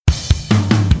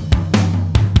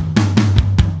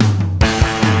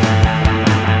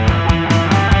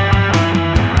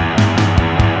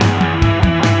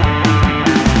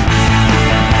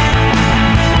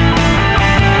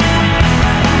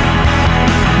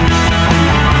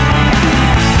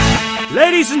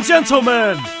Ladies and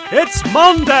gentlemen, it's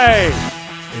Monday.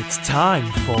 It's time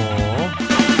for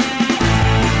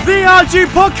the RG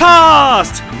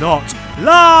Podcast, not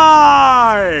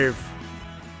live.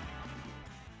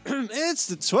 It's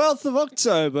the 12th of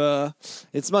October.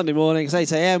 It's Monday morning. It's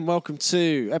 8 a.m. Welcome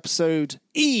to episode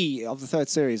E of the third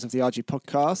series of the RG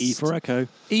Podcast. E for Echo.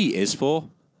 E is for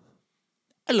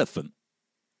elephant.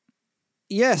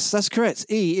 Yes, that's correct.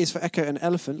 E is for echo and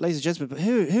elephant. Ladies and gentlemen, but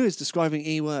who is describing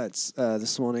E words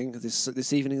this morning,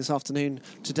 this evening, this afternoon,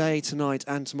 today, tonight,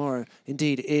 and tomorrow?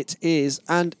 Indeed, it is.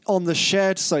 And on the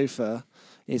shared sofa,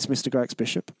 it's Mr. Grex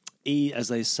Bishop. E, as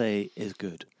they say, is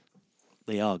good.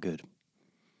 They are good.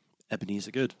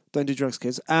 Ebenezer good. Don't do drugs,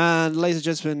 kids. And ladies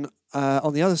and gentlemen,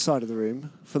 on the other side of the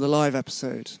room, for the live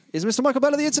episode, is Mr. Michael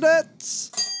Bell of the Internet.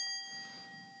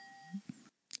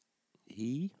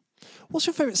 E? What's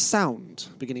your favourite sound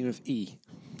beginning with E?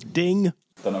 Ding.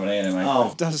 Don't have an E in it, mate.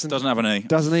 Oh. Doesn't Doesn't have an E.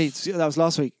 Doesn't E. That was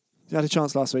last week. You had a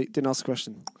chance last week. Didn't ask a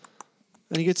question.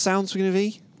 Any good sounds beginning with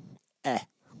E?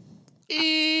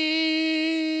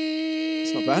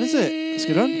 It's not bad, is it? It's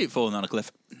good one. Falling down a cliff.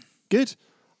 Good.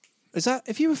 Is that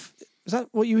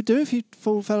what you would do if you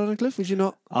fell on a cliff? Would you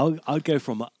not? I'd go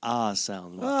from R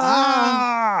sound.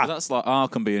 But that's like R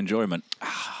can be enjoyment. Do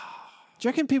you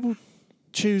reckon people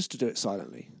choose to do it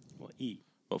silently? What, E?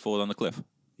 But fall down the cliff.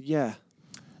 Yeah.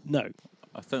 No.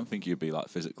 I don't think you'd be like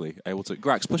physically able to.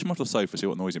 Grax, push him off the sofa. See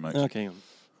what noise he makes. Okay.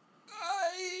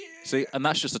 See, and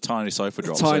that's just a tiny sofa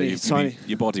drop. Tiny, so tiny.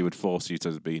 your body would force you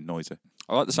to be noisy.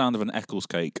 I like the sound of an Eccles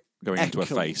cake going into a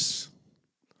Eccles. face.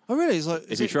 Oh, really? It's like,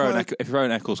 If you throw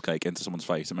an Eccles cake into someone's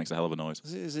face, it makes a hell of a noise.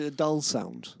 is it a dull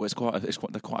sound? Well,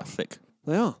 they're quite thick.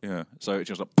 They are. Yeah. So it's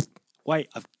just like. Wait,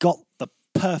 I've got the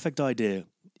perfect idea.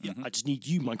 Yeah, Mm-hmm. I just need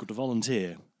you, Michael, to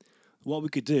volunteer. What we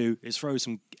could do is throw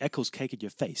some Eccles cake at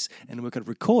your face, and then we could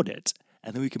record it,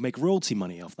 and then we could make royalty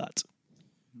money off that.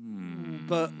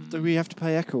 But do we have to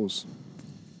pay Eccles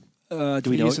Do for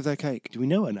we the know? use of their cake? Do we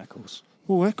know an Eccles?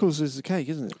 Well, Eccles is the cake,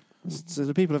 isn't it? So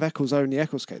the people of Eccles own the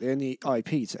Eccles cake. They own the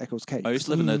IP to Eccles cake. I used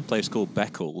to live in a place called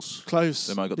Beccles. Close.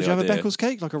 They might have got Did the you have idea. a Beccles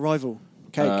cake? Like a rival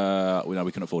cake? We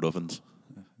couldn't afford ovens.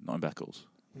 Not in Beccles.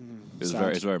 It was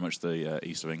sad. very much the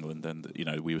east of England, and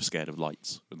we were scared of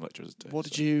lights and electricity. How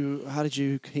did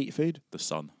you heat your food? The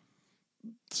sun.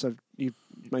 So you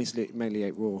mainly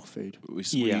ate raw food. We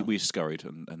scurried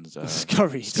and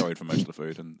Scurried? scurried for most of the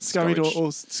food and Scurried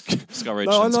or scurried.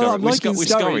 No, and no, scurried. I'm liking we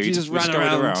scurried. You just we ran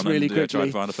scurried around really and, tried quickly.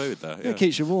 to find a food there. Yeah, it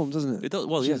keeps you warm, doesn't it? It does.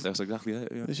 Well, yes, that's exactly it.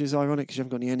 Yeah. Which is ironic because you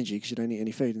haven't got any energy because you don't eat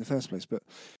any food in the first place. But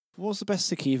what was the best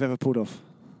sickie you've ever pulled off?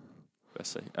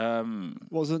 Let's see.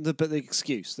 What was the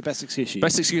excuse? The best excuse you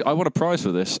Best excuse. I won a prize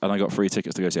for this, and I got free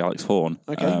tickets to go see Alex Horn.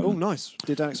 Okay. Oh, nice.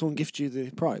 Did Alex Horn gift you the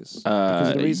prize? Because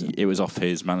of the reason? It was off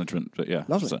his management, but yeah.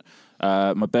 Lovely. So,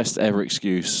 my best ever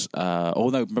excuse,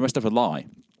 my best ever lie,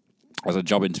 was a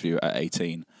job interview at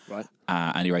 18. Right.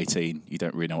 And you're 18, you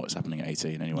don't really know what's happening at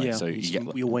 18 anyway. Yeah, so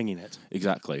you're winging it.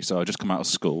 Exactly. So I just come out of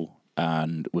school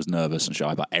and was nervous and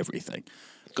shy about everything.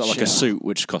 Got like Sure. a suit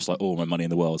which cost like all my money in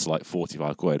the world, so like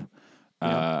 45 quid.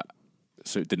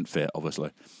 So it didn't fit, obviously.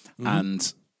 Mm-hmm.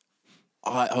 And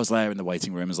I was there in the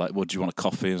waiting room. I was like, "Well, do you want a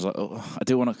coffee?" I was like, "Oh, I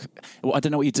do want I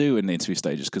don't know what you do in the interview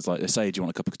stages because, like, they say, "Do you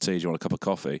want a cup of tea? Do you want a cup of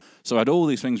coffee?" So I had all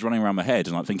these things running around my head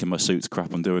and like thinking my suit's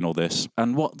crap. I'm doing all this,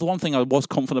 and the one thing I was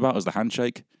confident about was the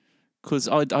handshake because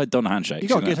I'd done a handshake. You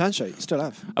got a good handshake. You still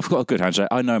have. I've got a good handshake.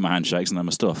 I know my handshakes and know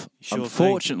my stuff. Sure thing.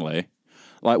 Unfortunately,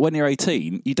 like when you're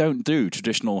 18, you don't do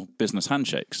traditional business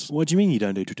handshakes. What do you mean you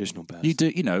don't do traditional bands? You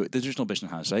do, the traditional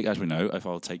business handshake, as we know, if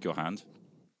I'll take your hand,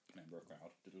 member of crowd,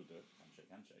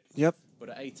 handshake. Yep. But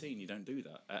at 18, you don't do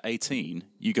that. At 18,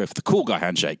 you go for the cool guy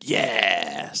handshake.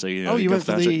 Yeah. So you You go went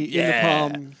for the handshake. in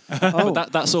the palm. Oh.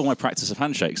 But that's all my practice of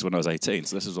handshakes when I was 18.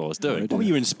 So this is all I was doing. What, were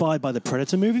you inspired by the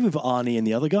Predator movie with Arnie and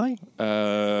the other guy?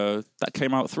 That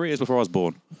came out 3 years before I was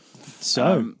born.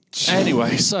 So,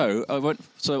 Anyway, so I went.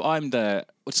 So I'm there,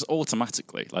 which is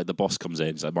automatically like the boss comes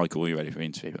in. He's like, "Michael, are you ready for the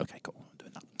interview?" Okay, cool. I'm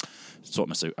doing that. Sort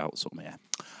my suit out, sort my hair,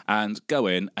 and go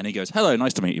in. And he goes, "Hello,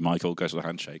 nice to meet you, Michael." Goes for the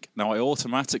handshake. Now I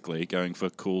automatically going for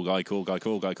cool guy.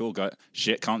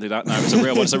 Shit, can't do that. No, it's a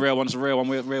real one. It's a real one. It's a real one.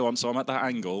 Real one. So I'm at that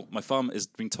angle. My thumb is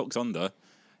being tucked under.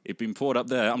 It'd been poured up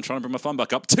there. I'm trying to bring my thumb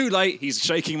back up. Too late. He's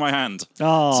shaking my hand.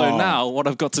 Oh. So now what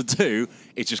I've got to do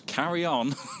is just carry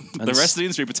on the rest of the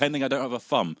interview pretending I don't have a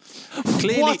thumb.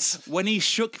 Clearly, What? when he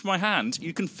shook my hand,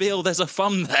 you can feel there's a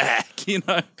thumb there,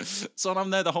 So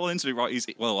I'm there the whole interview, right?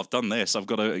 I've done this. I've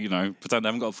got to, pretend I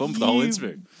haven't got a thumb for the whole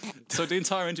interview. So the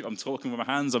entire interview, I'm talking with my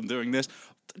hands. I'm doing this,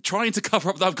 trying to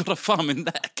cover up that I've got a thumb in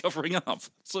there, covering up.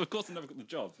 So of course I never got the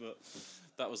job, but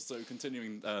That was so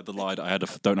continuing the lie that I had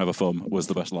don't have a thumb was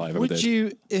the best lie I've ever Would did.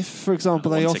 you, if for example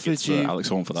they Won tickets offered for you, Alex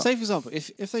Horn for that. say for example,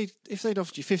 if they'd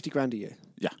offered you 50 grand a year,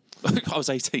 Yeah. I was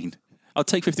 18. I'd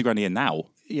take 50 grand a year now.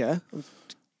 yeah,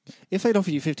 if they'd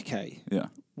offered you 50k, Yeah.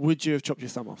 would you have chopped your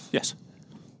thumb off Yes.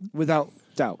 without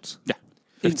doubt? Yeah.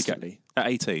 50K. Instantly. At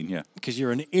 18, yeah. Because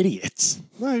you're an idiot.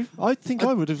 No, I think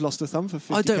I would have lost a thumb for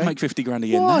 50k. I don't make 50 grand a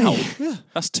year Why? now. Yeah.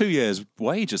 That's 2 years'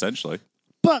 wage, essentially.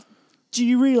 But do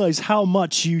you realise how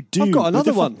much you do? I've got with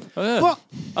another the one. Oh, yeah. What?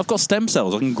 I've got stem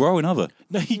cells. I can grow another.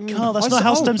 No, you can't. That's I not saw-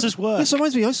 how oh, stem cells work. This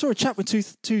reminds me, I saw a chap with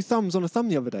two thumbs on a thumb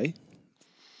the other day.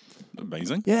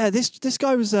 Amazing. Yeah, this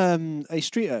guy was a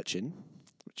street urchin,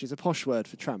 which is a posh word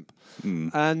for tramp,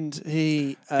 and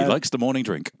he He likes the morning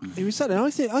drink. he was saying, I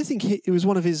think it was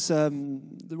one of his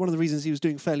one of the reasons he was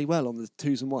doing fairly well on the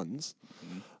twos and ones,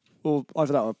 or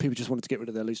either that or people just wanted to get rid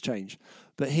of their loose change.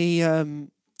 But he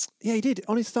he did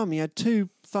on his thumb. He had two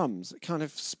thumbs that kind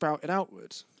of sprouted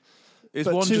outwards. Is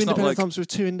But one two just not independent like... thumbs with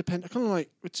two independent, kind of like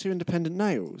with two independent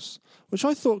nails, which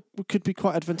I thought could be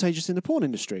quite advantageous in the porn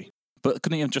industry. But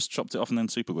couldn't he have just chopped it off and then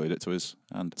super glued it to his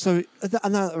hand? So,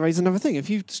 and that raises another thing. If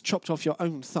you chopped off your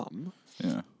own thumb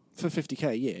Yeah. for 50k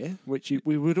a year, which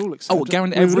we would all accept, Oh,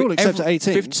 guarantee we would all accept at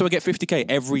 18. 50, so I get 50k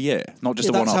every year, not just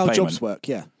Yeah, a that's one-off how payment. jobs work.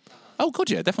 Yeah, Oh,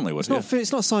 God, yeah, definitely would. it's not.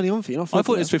 It's not signing on for you. Not I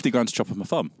thought it was it 50 grand to chop off my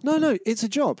thumb No, it's a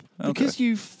job because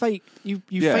you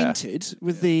Yeah. fainted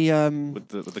with the.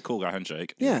 with the cool guy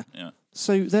handshake. Yeah. Yeah.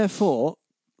 So therefore,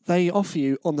 they offer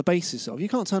you on the basis of you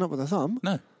can't turn up with a thumb,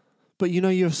 No. but you know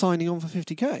you're signing on for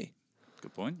 50k.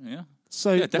 Good point. Yeah.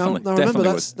 So Yeah, definitely. now remember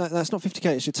Definitely that's not 50k.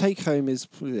 It's your take home is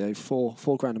four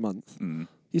grand a month.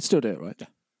 You'd still do it, right? Yeah.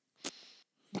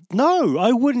 No,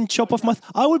 I wouldn't chop off my...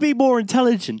 I would be more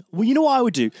intelligent. Well, you know what I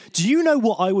would do? Do you know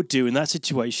what I would do in that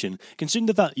situation? Considering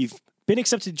that you've been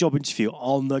accepted a job interview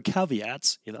on the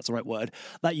caveat, if that's the right word,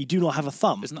 that you do not have a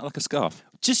thumb. Isn't that like a scarf?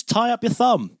 Just tie up your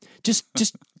thumb. Just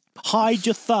hide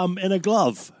your thumb in a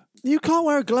glove. You can't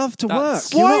wear a glove to work.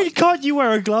 That's- You're Why not- can't you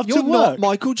wear a glove You're to not work?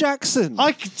 Michael Jackson.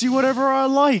 I can do whatever I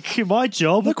like in my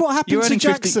job. Look what happened You're to earning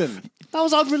 50 Jackson. That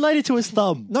was unrelated to his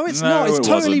thumb. No, it's No, not. It's it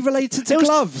totally wasn't. related to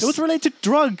gloves It was related to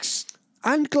drugs.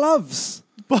 and gloves.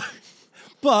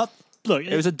 But look,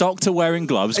 It was a doctor wearing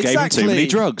gloves gave him too Exactly. many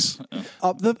drugs.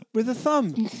 Up with a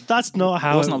thumb. that's not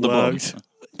how It wasn't it up the bum. worked.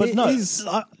 But It no, is.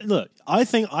 look, I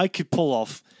think I could pull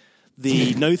off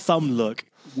the no thumb look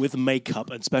with makeup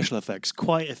and special effects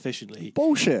quite efficiently.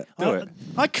 Bullshit. Do it.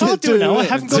 I can't do it now. I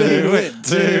haven't got do the- it.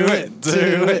 Do it.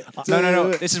 Do it.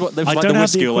 No. This is what they I like don't the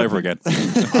have the whiskey all over again.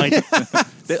 I,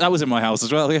 That was in my house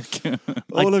as well. Yeah.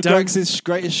 All of don't- Greg's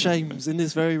greatest shames in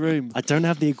this very room. I don't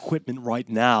have the equipment right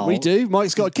now. We do.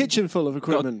 Mike's got a kitchen full of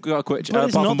equipment. got a quick. But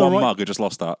it's Apart not from the one right- mug, I just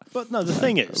lost that. But no, the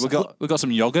thing is, We got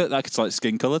some yogurt that's like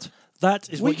skin coloured. that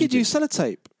is We what you could do. use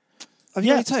sellotape. Have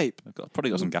you Yeah. got any tape? Probably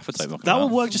got some gaffer tape. That will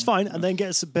work just fine, and then get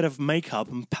us a bit of makeup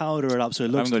and powder it up so it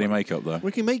I looks. haven't got any like- makeup though.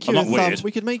 We can make I'm you a not thumb. weird.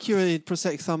 We could make you a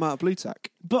prosthetic thumb out of blue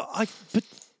tack. But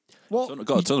What? I've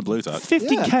got a ton of blue tack.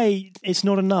 50k is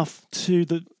not enough to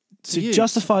you.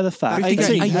 justify the fact. At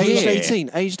 18. A Aged year. 18.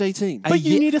 Aged 18. But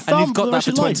you need a thumb and you've for got the that rest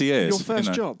for of your 20 years. Your first you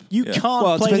know. job. You Yeah. can't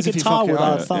Well, it play the depends if you guitar fuck it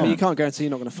without up. a thumb. You can't guarantee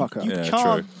you're not going to fuck up. You Yeah,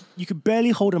 can't. true. You can barely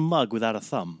hold a mug without a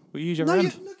thumb. Will you use your No, hand?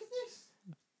 look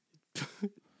at this.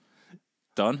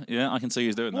 Done. Yeah, I can see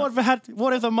who's doing What that.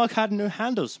 if the mug had no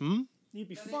handles? You'd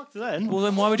be fucked then. Well,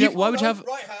 then why would you have?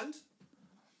 right hand?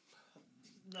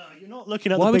 No, you're not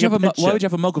looking at Why the would you bigger have a picture. Why would you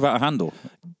have a mug without a handle?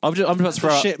 I'm about to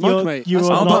throw out. Shit, mug, You're- mate. you That's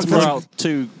are I'm not about to not throw mug. out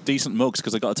two decent mugs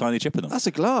because they got a tiny chip in them. That's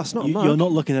a glass, not a mug. You're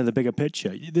not looking at the bigger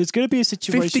picture. There's going to be a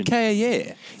situation. 50k a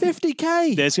year.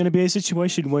 50k. There's going to be a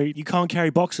situation where you can't carry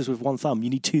boxes with one thumb. You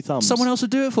need two thumbs. Someone else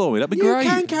would do it for me. That'd be You great.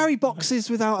 can carry boxes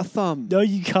without a thumb. No,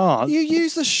 you can't. You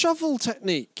use the shovel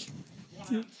technique.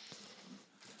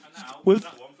 With-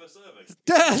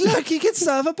 Look, he can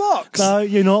serve a box. No,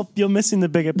 you're not. You're missing the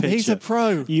bigger picture. He's a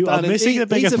pro. You are darling. missing the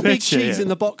bigger He's a big picture cheese here. in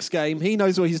the box game. He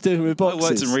knows what he's doing with I worked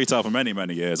boxes. in retail for many,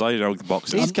 many years. I know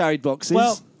boxes. He's carried boxes.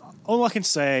 Well, all I can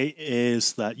say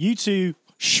is that you two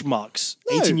schmucks,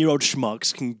 18-year-old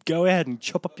schmucks, can go ahead and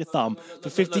chop up your thumb for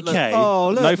 50k. oh,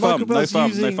 look, no Michael thumb, no Bell's thumb,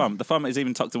 using... no thumb. The thumb is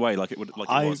even tucked away like it would, like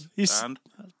I- it was. he's- And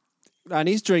And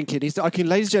he's drinking. Ladies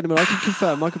and gentlemen, I can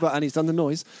confirm. Michael Bell, and he's done the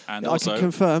noise. and I also can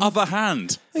confirm. other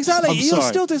hand. Exactly. I'm You're sorry.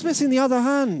 still dismissing the other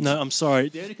hand. No, I'm sorry.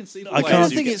 The only conceivable I way can't- I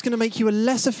is you think get- it's going to make you a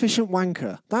less efficient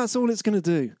wanker. That's all it's going to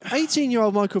do.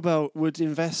 18-year-old Michael Bell would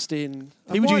invest in...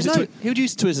 He would Why? use it. No. He would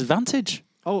use it to his advantage.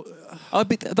 Oh, I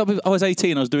was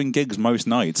 18. I was doing gigs most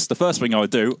nights. The first thing I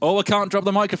would do, I can't drop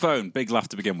the microphone. Big laugh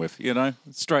to begin with,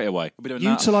 straight away. I'd be doing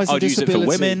utilising that. I'd use it for disability.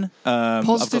 women. I've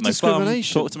positive got no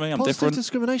discrimination. thumb. Talk to me. I'm positive different.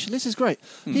 discrimination. This is great.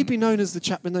 He'd be known as the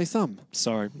chap with no thumb.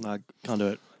 Sorry, I can't do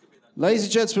it. Ladies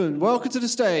and gentlemen, welcome to the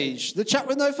stage. The chap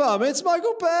with no thumb. It's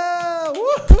Michael Bell.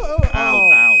 Woo!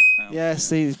 Ow. Yeah,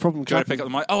 see, this problem. Trying to pick up the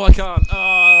mic. Oh, I can't.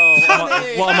 Oh,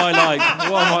 what am I like?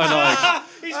 What am I like?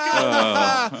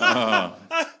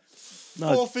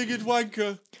 Four-figured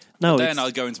wanker. No, Then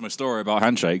I'd go into my story about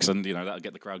handshakes, and that'd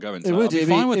get the crowd going. It So would. I'd be It'd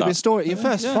fine with be a that. story. Your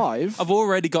first five. I've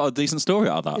already got a decent story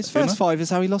out of that. His first five is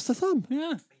how he lost a thumb.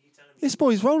 Yeah. This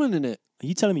boy's rolling in it. Are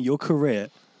you telling me your career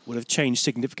would have changed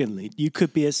significantly? You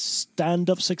could be a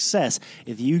stand-up success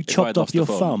if you chopped off your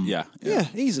thumb. Yeah. Yeah,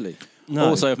 easily. No.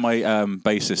 Also, if my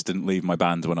bassist didn't leave my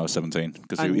band when I was 17,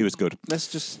 because he was good. Let's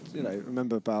just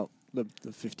remember about the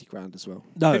 50 grand as well.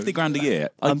 No. 50 grand a year.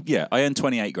 I earn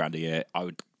 28 grand a year. I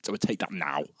would take that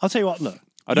now. I'll tell you what. Look,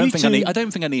 I don't think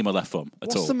I need my left thumb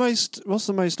at all. What's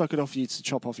the most I could offer you to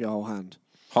chop off your whole hand?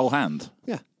 Whole hand.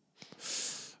 Yeah.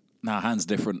 Nah, hand's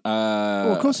different.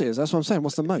 Well, of course it is. That's what I'm saying.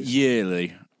 What's the most?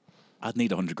 Yearly, I'd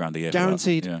need 100 grand a year.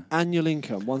 Guaranteed for that. Yeah. annual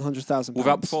income, £100,000.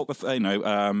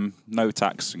 Without no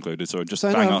tax included. So just So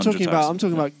no, bang I'm 100 talking tax.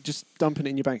 about just dumping it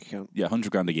in your bank account. Yeah,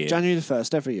 100 grand a year. January the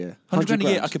 1st every year. 100 grand a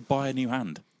year. I could buy a new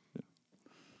hand.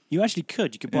 you actually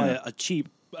could. You could buy Yeah. a cheap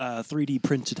 3D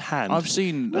printed hand. I've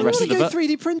seen No, the you rest want of to the. go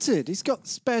 3D printed. He's got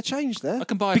spare change there. I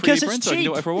can buy a Because 3D it's printer. I can do cheap.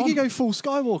 whatever I You want. can go full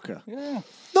Skywalker. Yeah.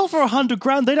 Not for 100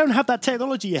 grand. They don't have that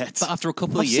technology yet. But after a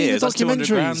couple I've of seen the years, that's 200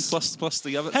 grand documentaries. plus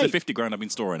the other Hey. the 50 grand I've been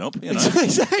storing up.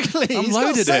 Exactly. I'm He's got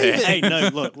loaded savings. here. Hey, no,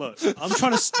 look. I'm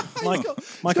trying to, Mike.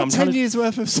 He's got 10 years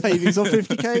worth of savings on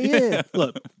 50k a year.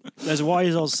 Look. There's a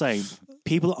wise old saying: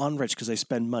 people aren't rich because they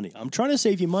spend money. I'm trying to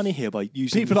save you money here by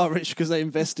using. People are rich because they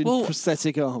invest in Well,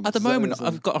 prosthetic arms. At the Is that what moment, you're saying?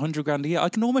 I've got 100 grand a year. I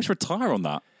can almost retire on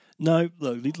that. No,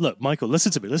 look, Michael,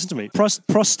 listen to me.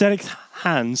 Prosthetic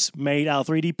hands made out of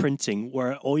 3D printing,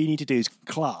 where all you need to do is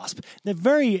clasp. They're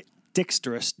very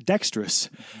dexterous,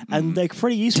 and they're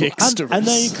pretty useful. And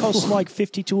they cost like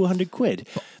 50 to 100 quid.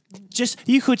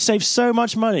 You could save so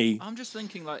much money. I'm just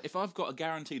thinking, like, if I've got a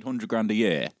guaranteed 100 grand a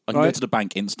year, I can go Right. to the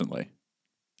bank instantly.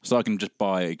 So I can just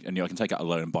buy, and I can take out a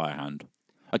loan and buy a hand.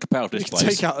 I could pay off this You can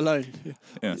place. take out a loan.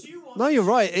 Yeah. No, you're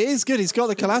right. It is good. He's got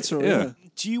the collateral. Yeah.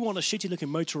 Do you want a shitty-looking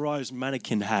motorized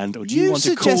mannequin hand, or do you You want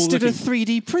a cool suggested a looking?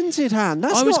 3D printed hand.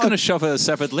 That's I was not going to shove a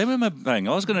severed limb in my thing.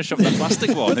 I was going to shove that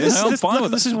plastic one. I'm fine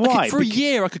with this it. is why. For a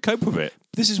year, I could cope with it.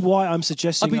 This is why I'm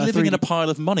suggesting. I'd be a living 3D in a pile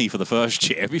of money for the first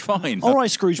year. It'd be fine. All right,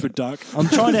 Scrooge McDuck. I'm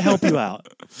trying to help you out.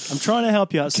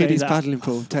 saying Kiddies that paddling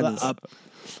pool tennis.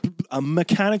 a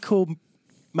mechanical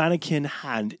mannequin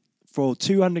hand for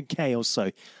 200k or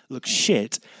so looks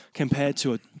shit compared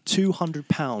to a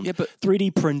 £200 Yeah, but-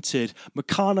 3D printed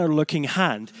Meccano-looking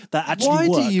hand that actually Why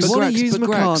works. do you want to use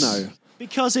Meccano?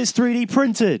 Because it's 3D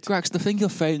printed. Grax, the thing you're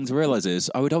failing to realise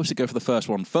is I would obviously go for the first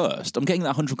one first. I'm getting that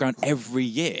 100 grand every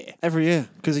year. Every year,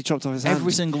 because he chopped off his hand.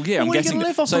 Every single year. Well, I'm what are you getting gonna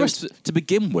live off so the rest- to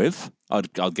begin with,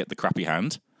 I'd get the crappy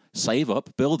hand, save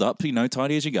up, build up,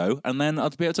 tidy as you go, and then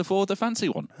I'd be able to afford the fancy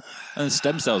one. And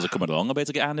stem cells are coming along. I'll be able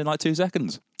to get a hand in like 2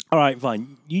 seconds. All right,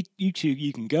 fine. You two,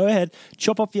 you can go ahead,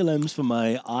 chop off your limbs for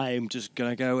me. I'm just going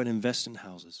to go and invest in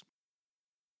houses.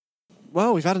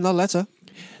 Well, we've had another letter.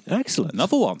 Excellent.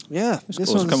 Another one. Yeah,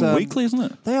 This one's coming weekly, isn't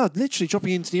it? They are literally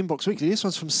dropping into the inbox weekly. This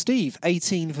one's from Steve,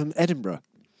 18 from Edinburgh.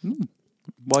 Why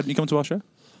didn't you come to our show?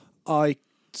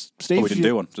 Steve, We didn't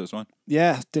do one, so it's fine.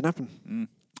 Yeah, didn't happen.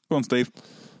 Go on, Steve.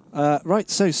 Right,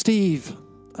 so Steve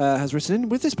has written in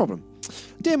with this problem.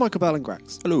 Dear Michael Bell and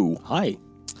Grax, Hello. Hi.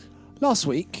 last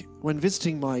week, when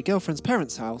visiting my girlfriend's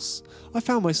parents' house, I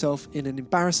found myself in an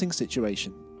embarrassing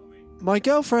situation. My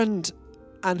girlfriend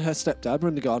and her stepdad were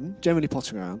in the garden, generally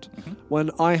potting around, when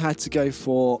I had to go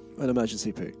for an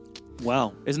emergency poo.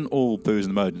 Wow. Isn't all booze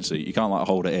an emergency? You can't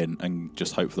hold it in and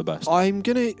just hope for the best. I'm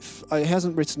gonna. It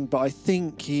hasn't written, but I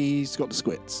think he's got the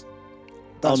squits.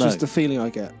 That's no. just the feeling I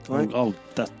get. Right? Oh,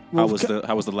 that How Well,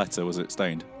 was the letter? Was it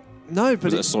stained? No, but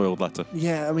Was it a soiled letter?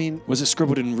 yeah. I mean, was it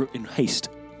scribbled in haste?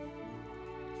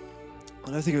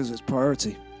 I don't think it was its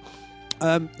priority.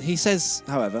 He says,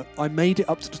 however, I made it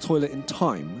up to the toilet in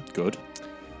time. Good.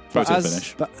 But Photo as,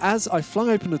 finish. but as I flung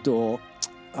open the door,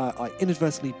 I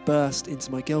inadvertently burst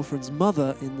into my girlfriend's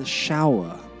mother in the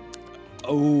shower.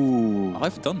 Oh.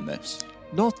 I've done this.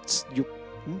 Not your.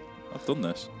 I've done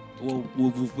this.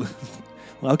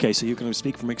 Well, okay, so you're going to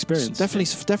speak from experience.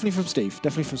 Definitely from Steve.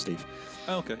 Definitely from Steve.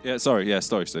 Oh, okay. Yeah, sorry. Yeah,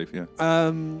 sorry, Steve. Yeah.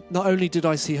 Not only did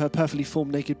I see her perfectly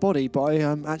formed naked body, but I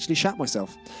actually shat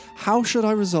myself. How should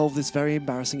I resolve this very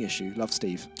embarrassing issue? Love,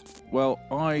 Steve. Well,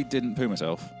 I didn't poo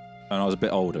myself, and I was a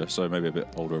bit older, so maybe a bit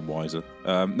older and wiser.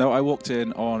 No, I walked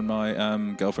in on my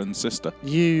girlfriend's sister.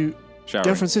 You... Showering.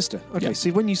 Girlfriend, sister. Okay, Yeah. see,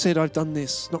 when you said I've done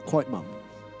this, not quite mum.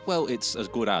 Well, it's as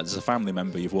good as a family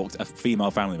member a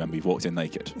female family member you've walked in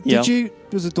naked. Yeah.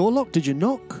 Was the door locked? Did you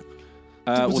knock?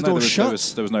 Was the door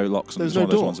shut? There was no locks. There was It no one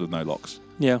of those door? ones with no locks.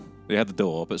 Yeah. They had the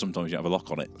door, but sometimes you don't have a lock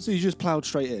on it. So you just ploughed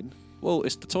straight in? Well,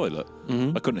 it's the toilet.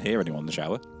 Mhm. I couldn't hear anyone in the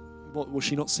shower. What, was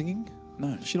she not singing? No.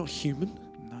 Was she not human?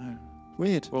 No.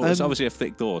 Weird. Well, it's obviously a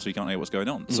thick door, so you can't hear what's going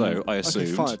on. So I assumed...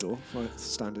 Okay, fire door. Right,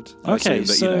 standard. I Okay, assumed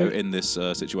that, so- in this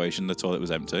situation, the toilet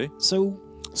was empty. So,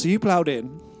 So you ploughed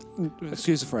in,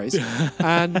 excuse the phrase,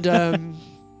 and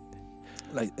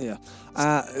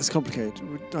it's complicated.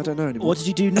 I don't know anymore. what did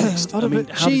you do next? I don't know.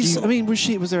 how did you... I mean,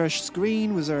 was there a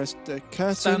screen? Was there a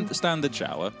curtain? Standard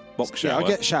shower. Box Yeah, shower. I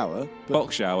get shower. But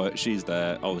Box shower. She's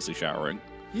there, obviously showering.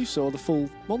 you saw the full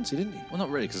Monty, didn't you? Well, not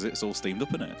really, because it's all steamed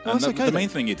up in it. Oh, And that's okay the then. main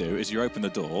thing you do is you open the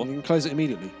door You can close it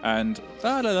immediately. and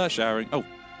showering. Oh,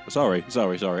 sorry,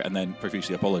 and then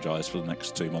profusely apologise for the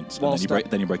next 2 months. And Whilst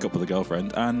then you break up with a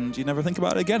girlfriend, and you never think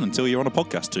about it again until you're on a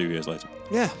podcast 2 years later.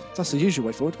 Yeah, that's the usual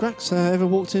way forward. Grax, ever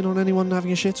walked in on anyone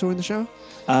having a shit or in the shower?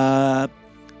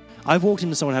 I've walked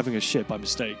into someone having a shit by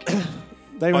mistake.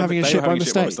 They were having a they shit were by having a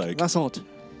shit by mistake. mistake. That's odd.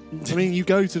 I mean, you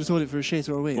go to the toilet for a shit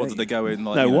or a wee. What don't did they go in?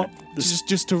 Like, No, you know, what?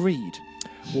 Just to read.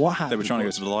 What happened? They were trying to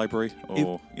go to the library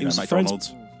or it was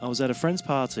McDonald's. I was at a friend's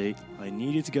party. I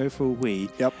needed to go for a wee.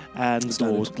 Yep. And the door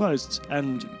Standard. was closed.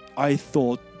 And I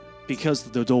thought because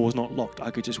the door was not locked,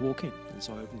 I could just walk in. And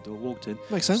so I opened the door, walked in,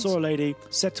 Makes sense. saw a lady,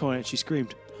 set to it, she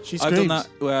screamed. She I've done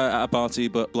screams. that at a party,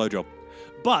 but blowjob.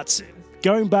 But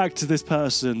going back to this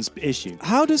person's issue,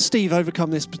 How does Steve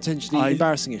overcome this potentially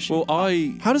embarrassing issue? Well,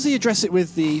 How does he address it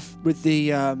with the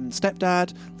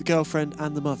stepdad, the girlfriend,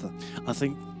 and the mother?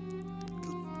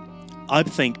 I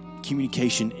think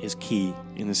communication is key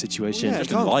in the situation. Yeah,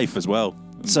 just in can't- life as well.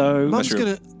 So Mum's you're-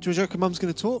 gonna. Do you reckon Mum's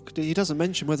gonna talk? He doesn't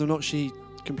mention whether or not she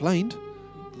complained.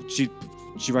 do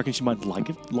you reckon she might like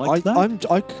it? I Like that? wouldn't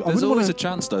There's always want a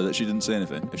chance though that she didn't say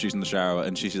anything if she's in the shower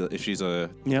and if she's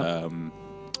Yeah.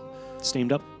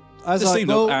 Steamed up. steamed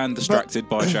up and distracted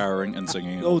by showering and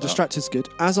singing. And all that. distracted's good.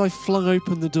 As I flung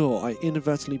open the door, I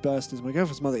inadvertently burst into my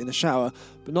girlfriend's mother in the shower.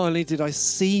 But not only did I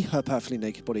see her perfectly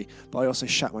naked body, but I also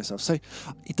shat myself. So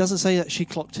it doesn't say that she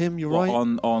clocked him. You're What,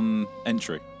 right. on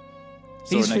entry.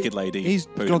 Saw He's a fi- naked lady. He's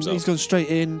pooed gone. himself. He's gone straight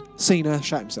in, seen her,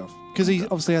 shat himself because he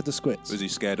obviously had the squits. Was he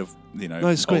scared of No,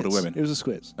 older squits. women? It was a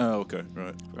squits. Oh, okay, right. Fair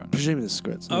enough. Presuming it's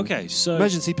squits. Okay, so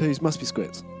Emergency poos must be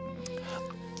squits.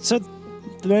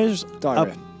 there's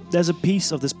Diarrhea. there's a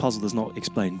piece of this puzzle that's not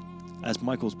explained, as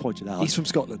Michael's pointed out. He's from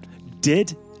Scotland.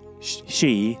 Did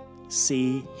she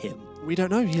see him? We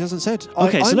don't know. He hasn't said.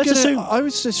 Okay, so let's assume- I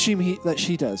would assume that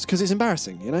she does because it's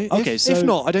embarrassing. You know. Okay, if, so- if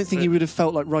not, I don't think he would have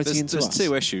felt like writing into There's us.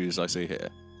 two issues I see here.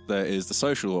 There is the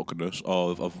social awkwardness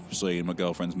of seeing my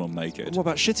girlfriend's mum naked. What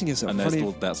about shitting yourself? And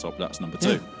Funny- that's number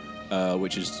two,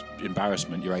 which is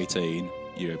embarrassment. You're 18.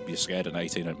 You're scared at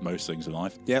 18 at most things in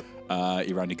life. Yep.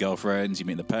 You're around your girlfriends. You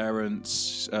meet the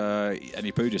parents, and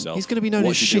you pooed yourself. He's going to be known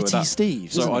What as do you do with Shitty that?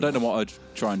 Steve. So isn't I he? don't know what I'd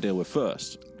try and deal with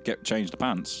first. Change the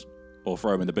pants or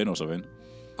throw them in the bin or something.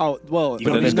 Oh well, You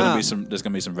But gotta then there's be going to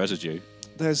be some residue.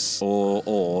 There's.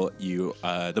 Or you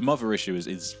the mother issue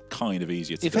is kind of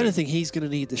easier to If do. anything, he's going to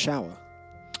need the shower.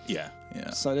 Yeah.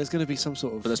 So there's going to be some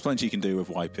sort of. But there's plenty you can do with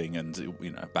wiping and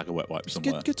a bag of wet wipes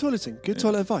somewhere. Good toileting. Good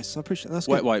toilet advice. I appreciate that. That's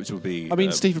Wet good. wipes would be. I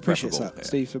mean, Steve appreciates preferable, that.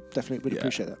 yeah. Steve definitely would Yeah.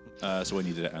 appreciate that. So when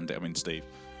you did it, and I mean Steve.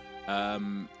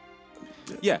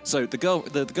 Yeah. So the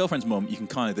girlfriend's mum, you can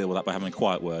kind of deal with that by having a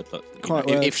quiet word. That, Quiet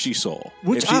if, word. if she saw,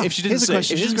 Which- if she didn't here's a see,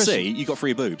 question, if she here's a didn't see, question. you got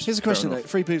free boobs. Here's a Fair question though. enough.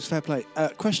 Free boobs, fair play.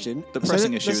 Question. The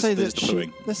pressing issue let's say is that the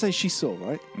pooing. Let's say she saw,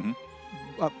 right? Mhm.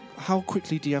 How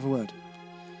quickly do you have a word?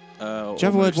 Do Do you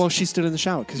have a word while she's still in the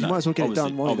shower? Because you might as well get it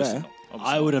done while you're there.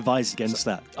 I would advise against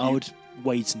that. I would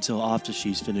wait until after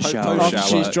she's finished Po- showering. post- After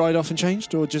shower. she's dried off and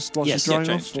changed, or just while Yes, she's drying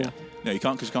changed, off? yeah. No, you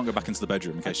can't because you can't go back into the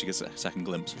bedroom in case she gets a second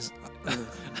glimpse.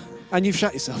 And you've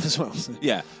shat yourself as well. So.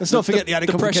 Yeah. Let's not forget the added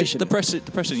complication. The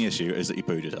pressing issue is that you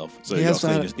pooed yourself. So He you has to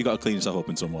got to clean yourself up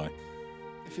in some way.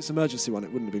 If it's an emergency one,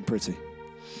 it wouldn't have been pretty.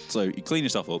 So you clean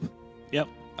yourself up. Yep.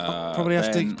 Probably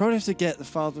have to get the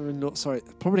father-in-law. Sorry,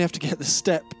 probably have to get the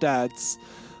stepdad's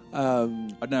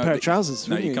pair of trousers.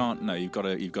 No, wouldn't you can't. No, you've got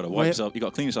to wipe Wait. yourself. You've got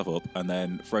to clean yourself up and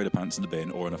then throw the pants in the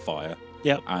bin or in a fire.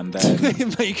 Yep. And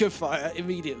then Make a fire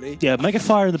immediately. Yeah, make a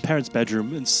fire in the parents'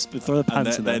 bedroom and throw the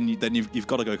pants in there. then you've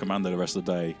got to go commando the rest of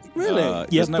the day. Really? Yeah,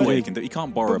 There's no but- way you can do. You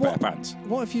can't borrow a But pair of pants.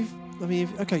 What if you've... I mean,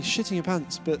 shitting your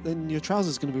pants, but then your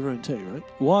trousers going to be ruined too, right?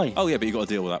 Why? Oh yeah, but you got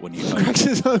to deal with that when you. Cracks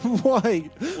his own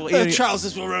white. Well, Their yeah,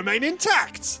 trousers will remain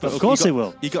intact. Of course they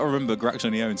will. You got to remember, Grax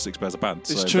only owns 6 pairs of pants.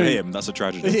 It's so true. For him, that's a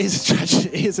tragedy. It is a tragedy.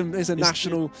 It's a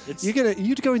national... it's-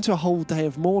 You'd go into a whole day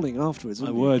of mourning afterwards, I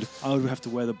wouldn't you? would. I would have to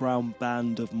wear the brown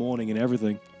band of mourning and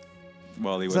everything.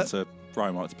 Well, he Is went to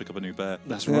Primark to pick up a new pair.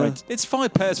 That's Yeah. right. It's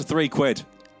 5 pairs for £3.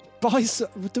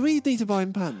 Do we need to buy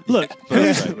him pants? Look, Yeah.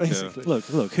 basically. look.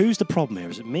 Who's the problem here?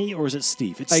 Is it me or is it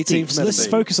Steve? It's 18 Steve. from So let's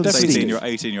Edinburgh. focus on Definitely Steve.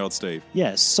 18-year-old Steve.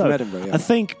 Yes. So From Edinburgh, yeah. I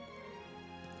think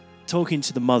talking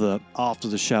to the mother after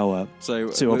the shower. So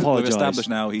To we've apologise. established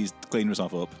now he's cleaned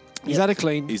himself up. He's had a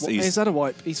clean. He's- He's had a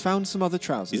wipe. He's found some other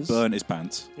trousers. He's burnt his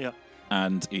pants. Yeah.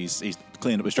 And he's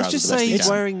cleaned up his Let's trousers just the best say he he's can.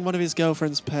 wearing one of his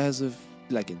girlfriend's pairs of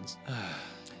leggings.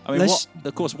 I mean, Let's-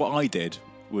 what I did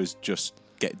was just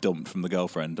get dumped from the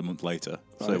girlfriend a month later.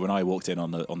 So Right. when I walked in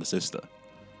on the sister,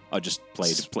 I just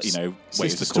waited waited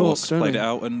sisters the course, talk, don't played they? it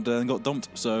out, and got dumped.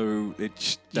 So it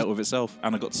just dealt with itself,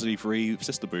 and I got to see free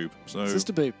sister boob. So,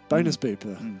 Sister boob. Bonus boob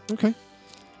there. Okay.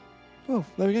 Well,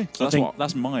 there we go. so I think-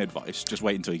 that's my advice. Just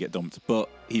wait until you get dumped. But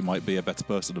he might be a better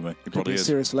person than me. He Could probably be a is.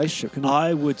 serious relationship, couldn't it?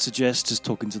 I would suggest just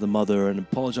talking to the mother and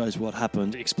apologise for what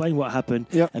happened, explain what happened,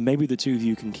 Yep. and maybe the two of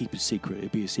you can keep it secret.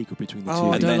 It'd be a secret between the Oh, two I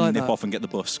of And you. don't then like nip that. off and get the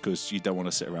bus because you don't want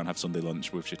to sit around and have Sunday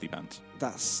lunch with shitty pants.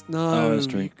 That's no. Oh, that's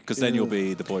true. Because then you'll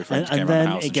be the boyfriend who And came around then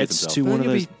the house it and gets shit to himself. one of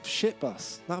you'll those be shit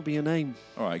bus. That'll be your name.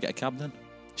 All right, get a cab then.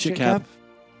 shit cab,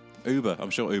 Uber.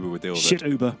 I'm sure Uber would deal with shit it.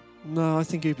 Uber. No, I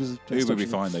think Uber's. the best Uber would be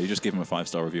option. fine though. You just give them a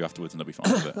 5-star review afterwards, and they'll be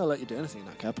fine with it. I'll let you do anything in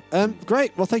that cab.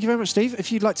 Great. Well, thank you very much, Steve.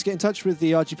 If you'd like to get in touch with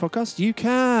the RG podcast, you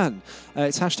can.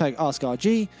 It's hashtag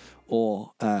AskRG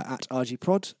or at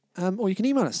RGProd. Or you can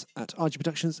email us at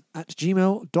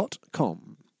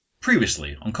rgproductions@gmail.com.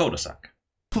 Previously on Cul-de-sac.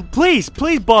 Please,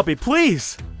 Bobby,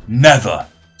 please. Never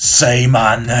say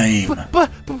my name.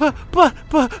 But.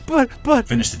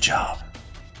 Finish the job.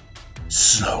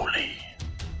 Slowly.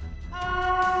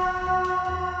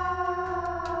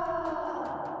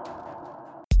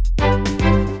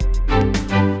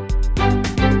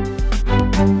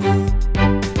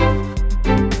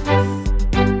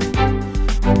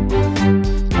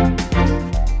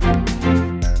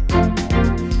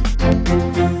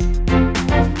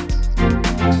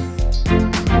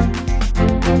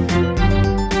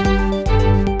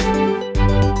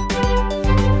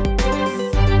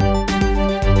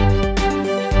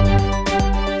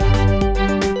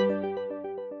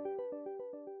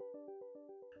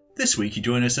 This week you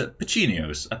join us at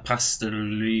Pacino's, a pasta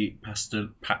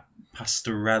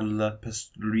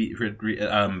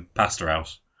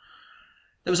house.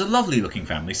 There was a lovely looking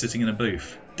family sitting in a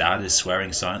booth. Dad is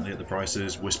swearing silently at the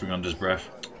prices, whispering under his breath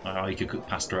how he could cook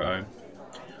pasta at home.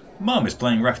 Mum is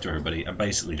playing ref to everybody and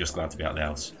basically just glad to be out of the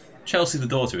house. Chelsea the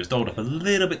daughter is dolled up a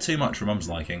little bit too much for Mum's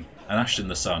liking, and Ashton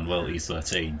the son, well, he's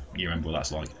 13. You remember what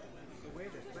that's like.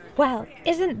 Well,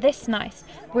 isn't this nice?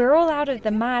 We're all out of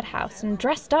the madhouse and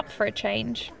dressed up for a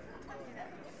change.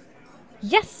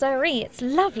 Yes, sirree, it's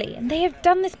lovely, and they have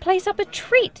done this place up a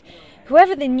treat.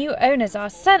 Whoever the new owners are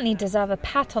certainly deserve a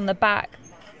pat on the back.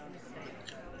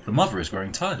 The mother is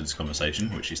growing tired of this conversation,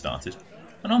 which she started,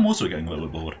 and I'm also getting a little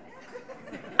bit bored.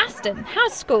 Aston,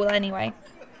 how's school anyway?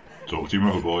 Talk to your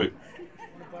mother, boy.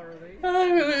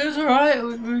 It was alright.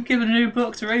 We were given a new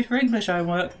book to read for English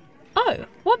homework. Oh,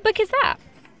 what book is that?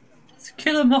 To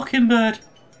Kill a Mockingbird.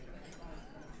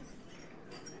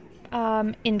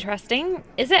 Interesting.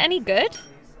 Is it any good?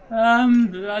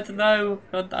 I don't know.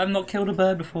 I've not killed a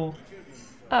bird before.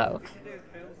 Oh.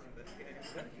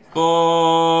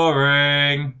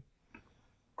 Boring.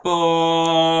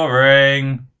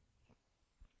 Boring.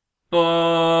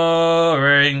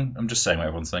 Boring. I'm just saying what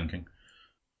everyone's thinking.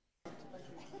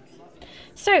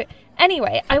 So,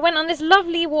 anyway, I went on this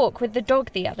lovely walk with the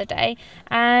dog the other day,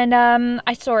 and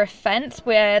I saw a fence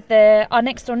where our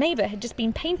next door neighbour had just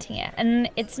been painting it, and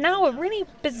it's now a really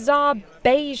bizarre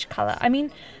beige colour. I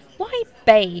mean, why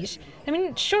beige? I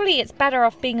mean, surely it's better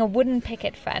off being a wooden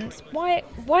picket fence. Why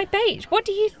beige? What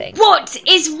do you think? What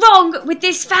is wrong with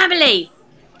this family?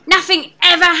 Nothing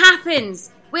ever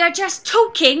happens. We are just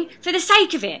talking for the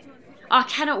sake of it. I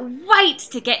cannot wait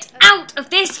to get out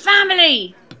of this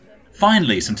family.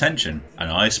 Finally, some tension, and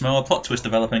I smell a plot twist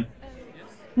developing.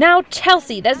 Now,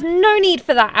 Chelsea, there's no need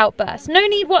for that outburst. No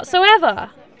need whatsoever.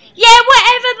 Yeah,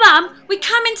 whatever, Mum. We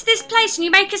come into this place and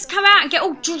you make us come out and get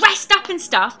all dressed up and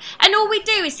stuff, and all we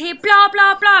do is hear blah,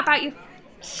 blah, blah about you.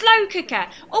 Slow cooker.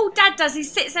 All Dad does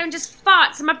is sits there and just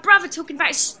farts, and my brother talking about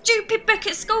his stupid book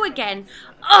at school again.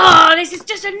 Oh, this is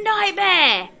just a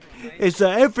nightmare. Is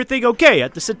everything okay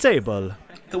at this table?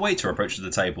 The waiter approaches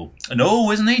the table. And oh,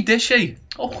 isn't he dishy?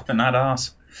 Oh, an ad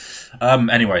arse.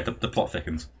 Anyway, the plot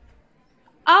thickens.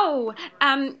 Oh,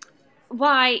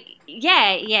 why,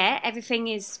 yeah, everything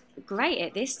is great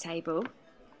at this table.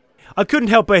 I couldn't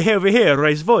help but overhear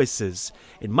raised voices.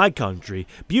 In my country,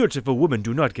 beautiful women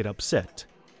do not get upset.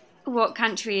 What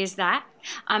country is that?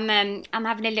 I'm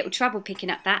having a little trouble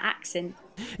picking up that accent.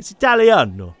 It's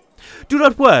Italiano. Do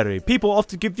not worry, people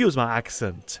often confuse my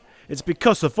accent. It's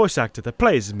because the voice actor that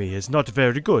plays me is not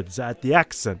very good at the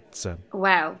accent.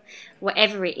 Well,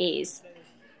 whatever it is,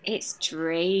 it's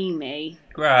dreamy.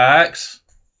 Grax,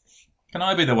 can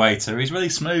I be the waiter? He's really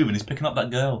smooth and he's picking up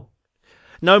that girl.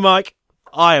 No, Mike,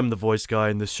 I am the voice guy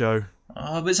in this show.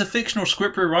 Oh, but it's a fictional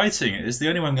script we're writing. It's the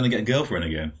only way I'm going to get a girlfriend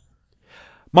again.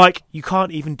 Mike, you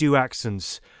can't even do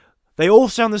accents. They all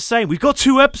sound the same. We've got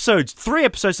 3 episodes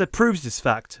that proves this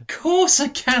fact. Of course I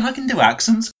can. I can do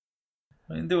accents.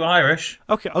 I can do Irish.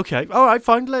 Okay. All right,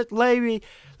 fine.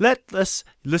 Let us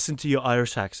listen to your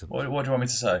Irish accent. What do you want me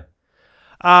to say?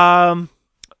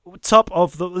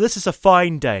 This is a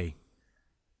fine day.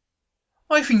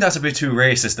 I think that's a bit too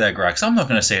racist there, Grax. I'm not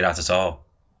going to say that at all.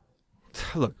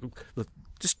 Look,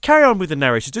 just carry on with the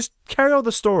narration. Just carry on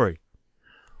the story.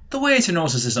 The waiter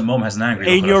notices that Mum has an angry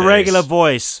look on her face. In your regular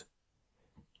voice.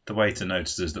 The waiter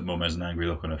notices that Mum has an angry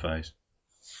look on her face.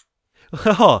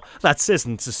 Oh, that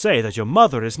isn't to say that your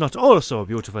mother is not also a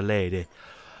beautiful lady.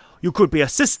 You could be a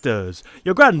sisters.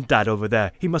 Your granddad over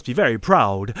there, he must be very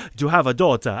proud to have a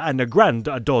daughter and a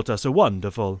granddaughter so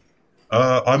wonderful.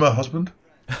 I'm her husband.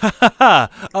 Ha ha!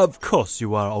 Of course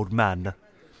you are, old man.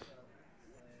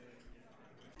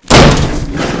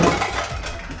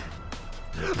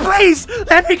 Please,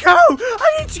 let me go!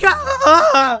 I need to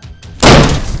go!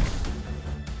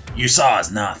 You saw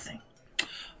us nothing.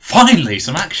 Finally,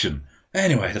 some action.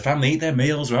 Anyway, the family eat their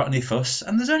meals without any fuss,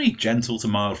 and there's only gentle to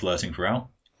mild flirting throughout.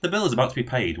 The bill is about to be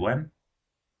paid when...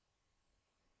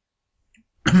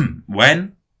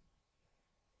 when?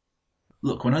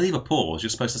 Look, when I leave a pause, you're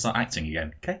supposed to start acting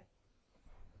again, okay?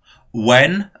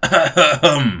 When?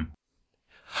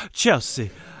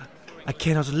 Chelsea, I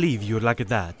cannot leave you like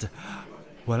that.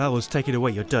 While I was taking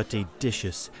away your dirty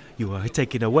dishes, you were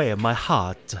taking away my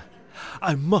heart.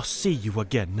 I must see you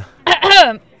again.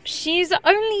 She's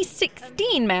only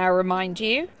 16, may I remind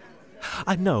you?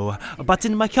 I know, but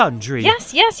in my country...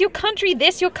 Yes, your country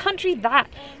this, your country that.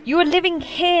 You are living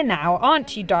here now,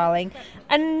 aren't you, darling?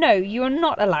 And no, you are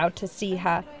not allowed to see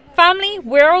her. Family,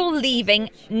 we're all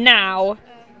leaving now.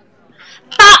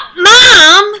 But,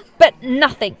 Mum! But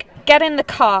nothing. Get in the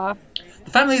car.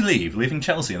 The family leave, leaving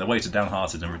Chelsea and the waiter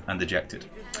downhearted and dejected.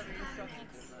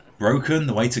 Broken,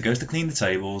 the waiter goes to clean the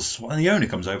tables, and the owner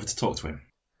comes over to talk to him.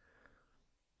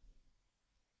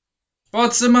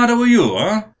 What's the matter with you,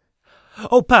 huh?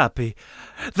 Oh, Pappy,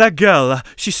 that girl,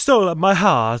 she stole my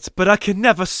heart, but I can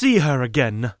never see her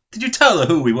again. Did you tell her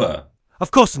who we were?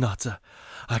 Of course not.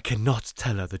 I cannot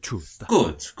tell her the truth.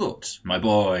 Good, my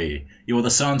boy. You are the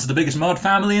son to the biggest mod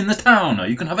family in the town.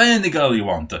 You can have any girl you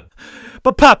want.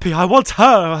 But, Pappy, I want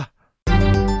her.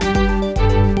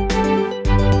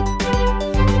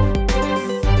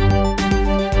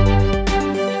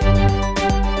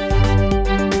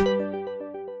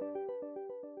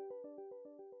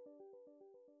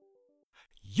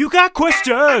 You got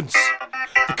questions?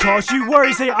 Because you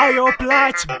worry they are your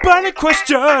blight. Burning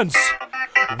questions!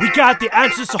 We got the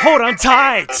answers, so hold on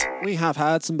tight! We have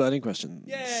had some burning questions.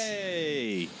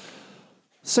 Yay!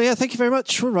 So yeah, thank you very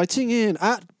much for writing in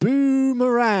at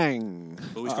Boomerang.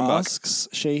 Always come back. Asks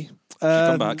she.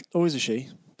 Come back. Always a she.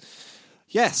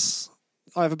 Yes,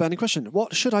 I have a burning question.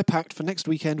 What should I pack for next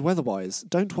weekend weather-wise?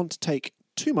 Don't want to take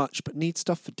too much, but need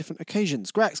stuff for different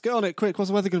occasions. Grax, get on it quick. What's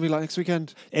the weather going to be like next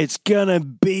weekend? It's gonna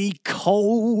be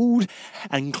cold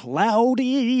and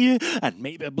cloudy and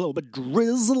maybe a little bit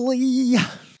drizzly.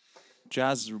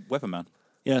 Jazz weatherman.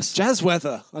 Yes. Jazz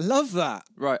weather. I love that.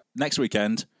 Right, next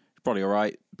weekend, probably all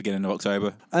right, beginning of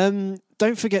October.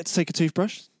 Don't forget to take a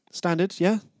toothbrush. Standard,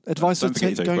 yeah? Advice Don't of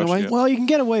forget your going toothbrush, away? yeah. Well, you can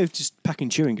get away with just packing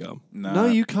chewing gum. No,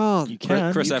 you can't. You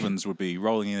can. Chris You Evans would be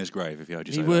rolling in his grave if he heard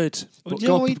you He say would. Well, But do you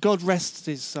know God, what God rest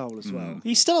his soul as well.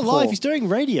 He's still alive. Poor. He's doing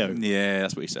radio. that. Yeah,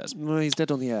 that's what he says. Well, he's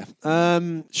dead on the air.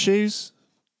 Shoes?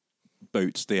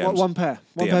 Boots, DMs. One pair.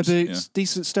 One pair of DMs, boots.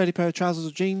 Decent, sturdy pair of trousers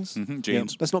or jeans. Jeans. Yeah,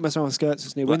 let's not mess around with skirts.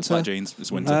 It's near Black, winter. black jeans,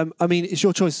 it's winter. I mean, it's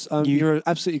your choice. You're an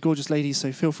absolutely gorgeous lady,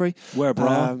 so feel free. Wear a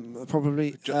bra.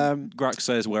 Probably. Grax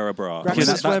says wear a bra. Grax Okay,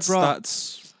 says wear a bra.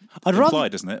 I'd rather.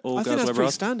 implied, isn't it? All I think girls that's wear pretty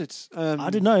bras. standard. I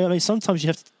don't know. I mean, sometimes you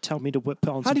have to tell me to put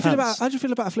on How some do you feel pants. about? How do you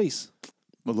feel about a fleece?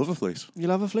 I love a fleece. You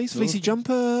love a fleece? Fleecy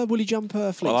jumper, woolly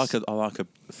jumper, fleece. I like a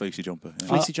fleecy jumper. Yeah.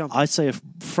 Fleecy jumper. I'd say a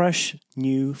fresh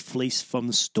new fleece from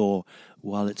the store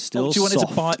while it's still Do you want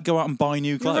soft. it to go out and buy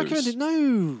new You clothes? recommended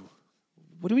no.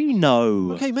 What do we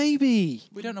know? Okay, maybe.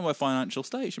 We don't know her financial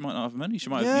state. She might not have money. She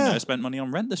might Yeah. have spent money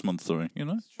on rent this month, or you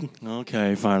know.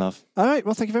 Okay, fair enough. All right.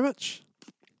 Well, thank you very much.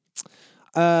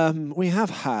 We have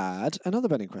had another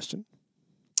burning question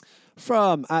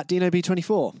from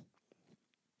 @DinoB24.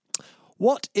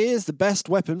 What is the best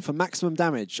weapon for maximum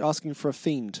damage? Asking for a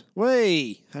fiend.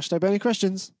 Way! Hashtag burning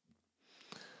questions.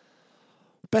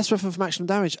 Best weapon for maximum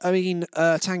damage? I mean,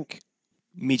 tank.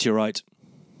 Meteorite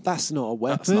That's not a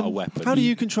weapon. That's not a weapon. How do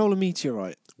you control a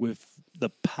meteorite? with the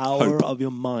power Hope. of your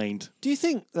mind. Do you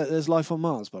think that there's life on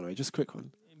Mars, by the way? Just a quick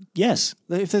one. Yes.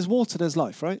 If there's water, there's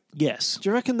life, right? Yes. Do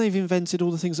you reckon they've invented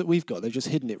all the things that we've got? They've just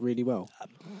hidden it really well.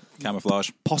 Camouflage.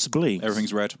 Possibly.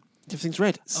 Everything's red. Everything's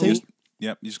red. You See, just-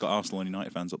 Yep, you just got Arsenal and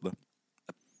United fans up there.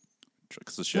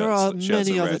 Because the shirts, there are shirts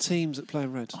many are other red. teams that play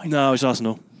in red. No, it's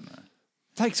Arsenal.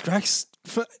 Thanks, Grax.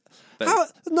 They-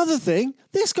 Another thing,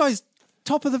 this guy's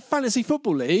top of the fantasy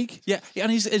football league. Yeah,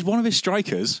 and he's one of his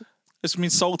strikers has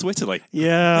been sold to Italy.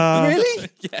 Yeah. Really?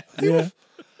 Yeah.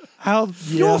 How?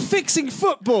 You're fixing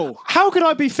football How could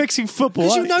I be fixing football?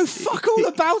 because you know fuck all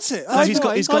about it. That's he's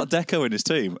why. got Deco in his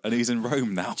team, and he's in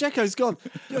Rome now. Dzeko's gone.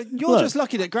 You're Look. just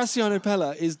lucky that Graziano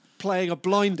Pella is playing a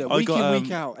blinder I week got, in,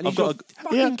 week out. And I've he's your got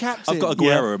fucking yeah. captain. I've got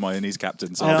Aguero in my and he's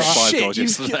captain, so Yeah. I've got 5 Shit, goals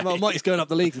yesterday. well, Mike's going up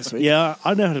the league this week. Yeah,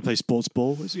 I know how to play sports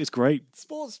ball. It's great.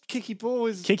 Sports kicky ball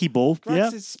is Kicky ball.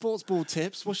 Grax's Yeah. sports ball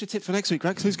tips. What's your tip for next week,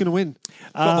 Grax? Who's going to win?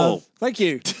 Football. Thank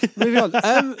you. Moving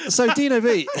on. So Dino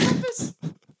B.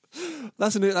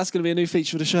 That's going to be a new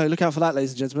feature for the show. Look out for that,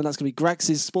 ladies and gentlemen. That's going to be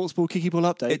Grax's sports ball kicky ball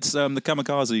update. It's the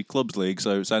Kamikaze Clubs League,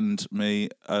 so send me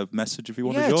a message if you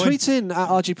want to join. Tweet in at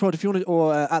RG Prod if you want to,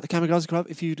 or at the Kamikaze Club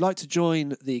if you'd like to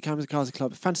join the Kamikaze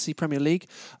Club Fantasy Premier League.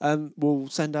 We'll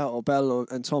send out, or Bell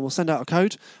and Tom will send out a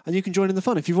code, and you can join in the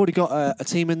fun. If you've already got a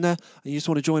team in there and you just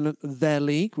want to join their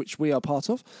league, which we are part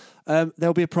of,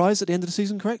 there'll be a prize at the end of the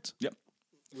season. Correct? Yep.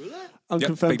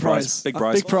 Unconfirmed big prize. Big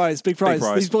prize. Big prize. Big prize. Big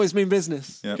prize. These boys mean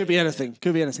business. Yep. Could be anything.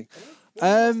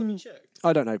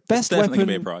 I don't know. Best Definitely weapon. going to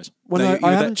be a prize. Well, No, no, you- I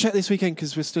you're haven't checked this weekend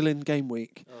because we're still in game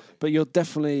week. But you're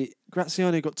definitely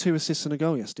Graziano got 2 assists and a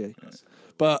goal yesterday.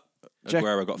 But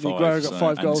Aguero got 5. Aguero got 5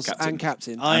 and goals captain. and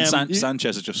captain. And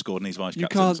Sanchez has just scored and he's vice You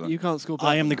captain. can't. You can't score.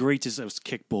 I am the greatest at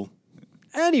kickball.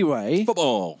 Anyway,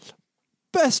 Football.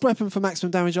 best weapon for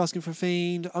maximum damage. Asking for a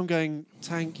fiend. I'm going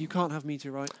tank. You can't have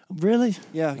meteorite. Really?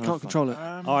 Yeah, you can't control it.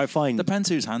 All right, fine. Depends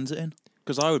whose hands it in.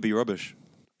 Because I would be rubbish.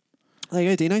 There you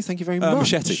go, Dino. Thank you very much.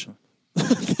 Machete.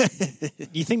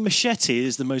 You think machete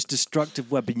is the most destructive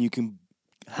weapon you can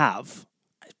have?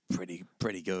 Pretty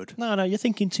good. No, you're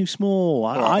thinking too small.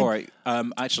 All right.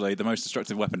 Actually, the most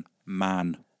destructive weapon,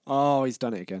 man. Oh, he's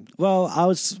done it again. Well,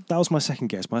 that was my second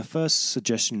guess. My first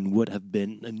suggestion would have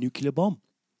been a nuclear bomb.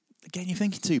 Again, you're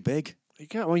thinking too big. You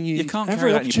can't. When you can't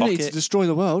every carry that in your opportunity to pocket. destroy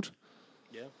the world.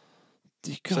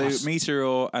 So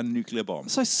meteor and nuclear bomb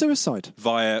So suicide.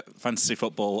 via fantasy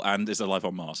football and is there life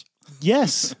on Mars?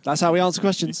 Yes. That's how we answer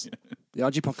questions. The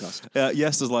RG podcast.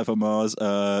 Yes, there's life on Mars.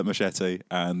 Machete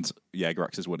and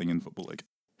Grax is winning in Football League.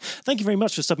 Thank you very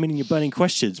much for submitting your burning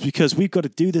questions because we've got to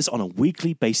do this on a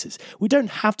weekly basis. We don't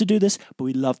have to do this, but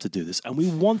we love to do this. And we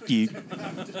want you...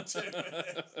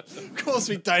 Of course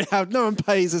we don't have. No one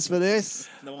pays us for this.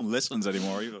 No one listens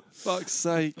anymore either. Fuck's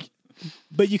sake.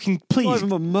 But you can Not please... even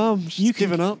my mum. She's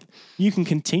given up. You can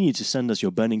continue to send us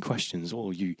your burning questions,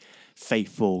 all you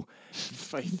faithful,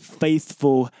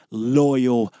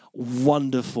 loyal,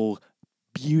 wonderful,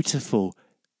 beautiful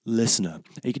listener.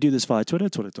 You can do this via Twitter,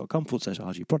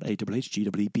 twitter.com/RGProd,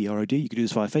 AHHGWPROD. You can do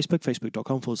this via Facebook,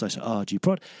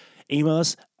 facebook.com/RGProd. Email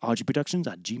us,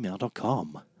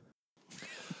 rgproductions@gmail.com.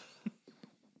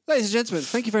 Ladies and gentlemen,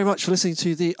 thank you very much for listening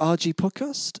to the RG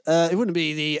podcast. It wouldn't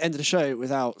be the end of the show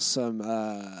without some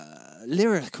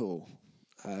lyrical,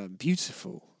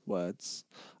 beautiful words.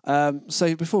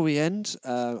 So before we end,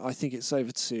 I think it's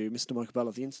over to Mr. Michael Bell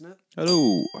of the Internet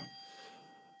Hello.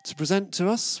 to present to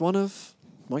us one of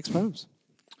Mike's poems.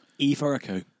 E for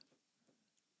Echo.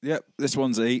 Yep, this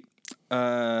one's E.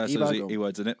 So there's Bagel. E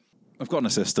words in it. I've got an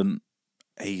assistant.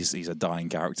 He's a dying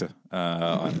character.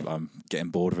 I'm getting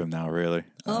bored of him now, really.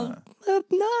 No.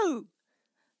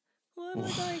 Why am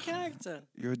I dying character?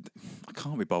 I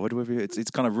can't be bothered with you.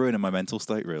 It's kind of ruining my mental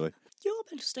state, really. Your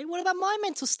mental state? What about my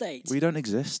mental state? We don't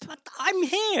exist. I'm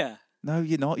here. No,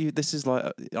 you're not. This is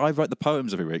like I write the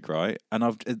poems every week, right? And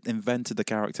I've invented the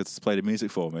character to play the music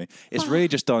for me. It's really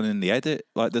just done in the edit.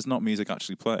 Like, there's not music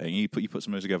actually playing. You put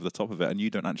some music over the top of it, and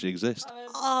you don't actually exist.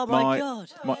 Oh my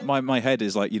god! My head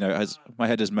is like my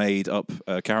head has made up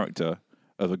a character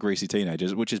of a greasy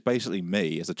teenager, which is basically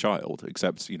me as a child,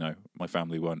 except my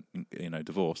family weren't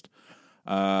divorced.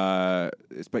 But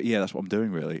yeah, that's what I'm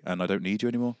doing really, and I don't need you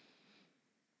anymore.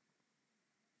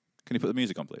 Can you put the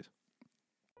music on, please?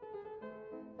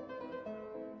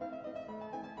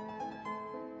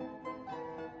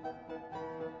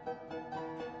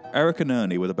 Eric and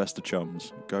Ernie were the best of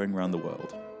chums, going round the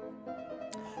world.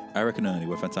 Eric and Ernie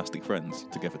were fantastic friends,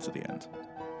 together to the end.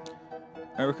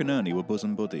 Eric and Ernie were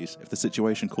bosom buddies. If the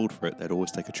situation called for it, they'd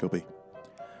always take a chubby.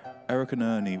 Eric and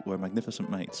Ernie were magnificent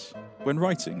mates. When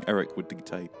writing, Eric would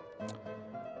dictate.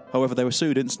 However, they were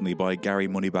sued instantly by Gary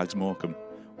Moneybags Morecambe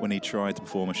when he tried to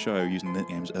perform a show using the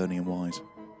nicknames Ernie and Wise.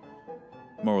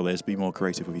 Moral is, be more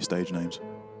creative with your stage names.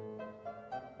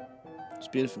 It's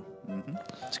beautiful. Mm-hmm.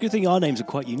 It's a good thing our names are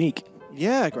quite unique.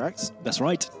 Yeah, correct. That's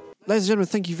right. Ladies and gentlemen,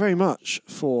 thank you very much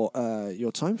for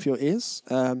your time, for your ears.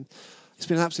 It's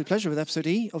been an absolute pleasure with episode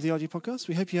E of the RG Podcast.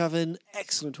 We hope you have an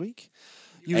excellent week.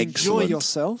 You enjoy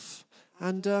yourself,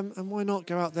 and why not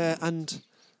go out there and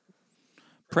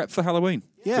prep for Halloween.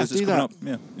 Yeah, do that. Up.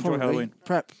 Yeah, enjoy Probably. Halloween.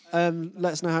 Prep.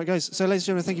 Let us know how it goes. So, ladies and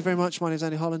gentlemen, thank you very much. My name is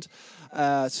Andy Holland.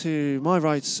 To my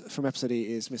right from episode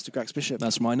E is Mr. Grax Bishop.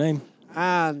 That's my name.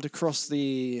 And across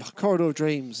the corridor of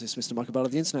dreams is Mr. Michael Bell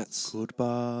of the Internet.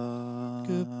 Goodbye.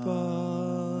 Goodbye.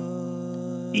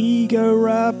 Ego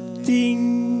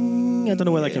rapting. I don't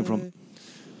know where that came from.